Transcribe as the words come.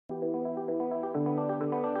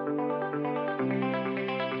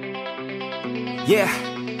Yeah,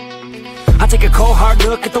 I take a cold hard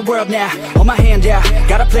look at the world now. Hold my hand out,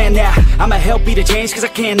 got a plan now. I'ma help be the change cause I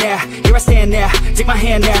can now. Here I stand now, take my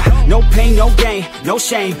hand now. No pain, no gain, no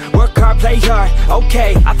shame. Work hard, play hard,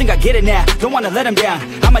 okay, I think I get it now. Don't wanna let them down,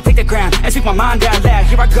 I'ma take the ground and speak my mind out loud.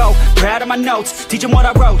 Here I go, proud of my notes. Teach them what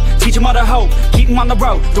I wrote, teach them all the hope. Keep them on the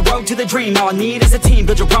road to the dream. All I need is a team,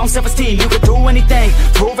 build your own self-esteem. You can do anything,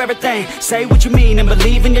 prove everything. Say what you mean and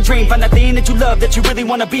believe in your dream. Find that thing that you love, that you really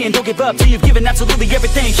wanna be. And don't give up till you've given absolutely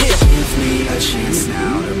everything. Yeah. Give me a chance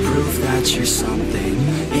now to prove that you're something.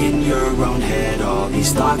 In your own head, all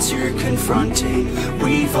these thoughts you're confronting.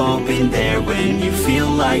 We've all been there when you feel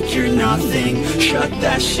like you're nothing. Shut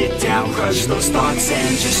that shit down, crush those thoughts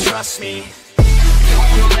and just trust me.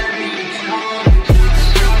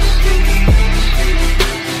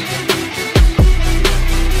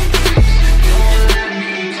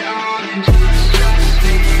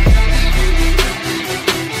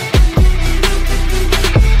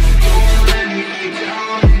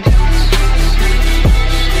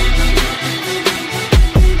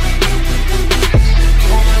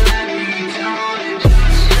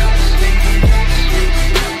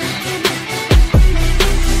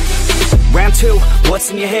 What's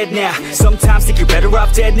in your head now? Sometimes think you're better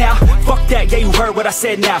off dead now. Fuck that, yeah, you heard what I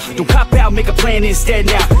said now. Don't cop out, make a plan instead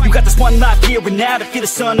now. You got this one life here and now, to feel the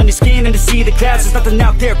sun on your skin and to see the clouds. There's nothing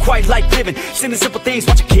out there quite like living. Just in the simple things,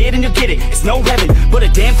 watch a kid and you'll get it. It's no heaven, but a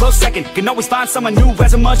damn close second. Can always find someone new who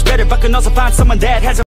has it much better, but can also find someone that has a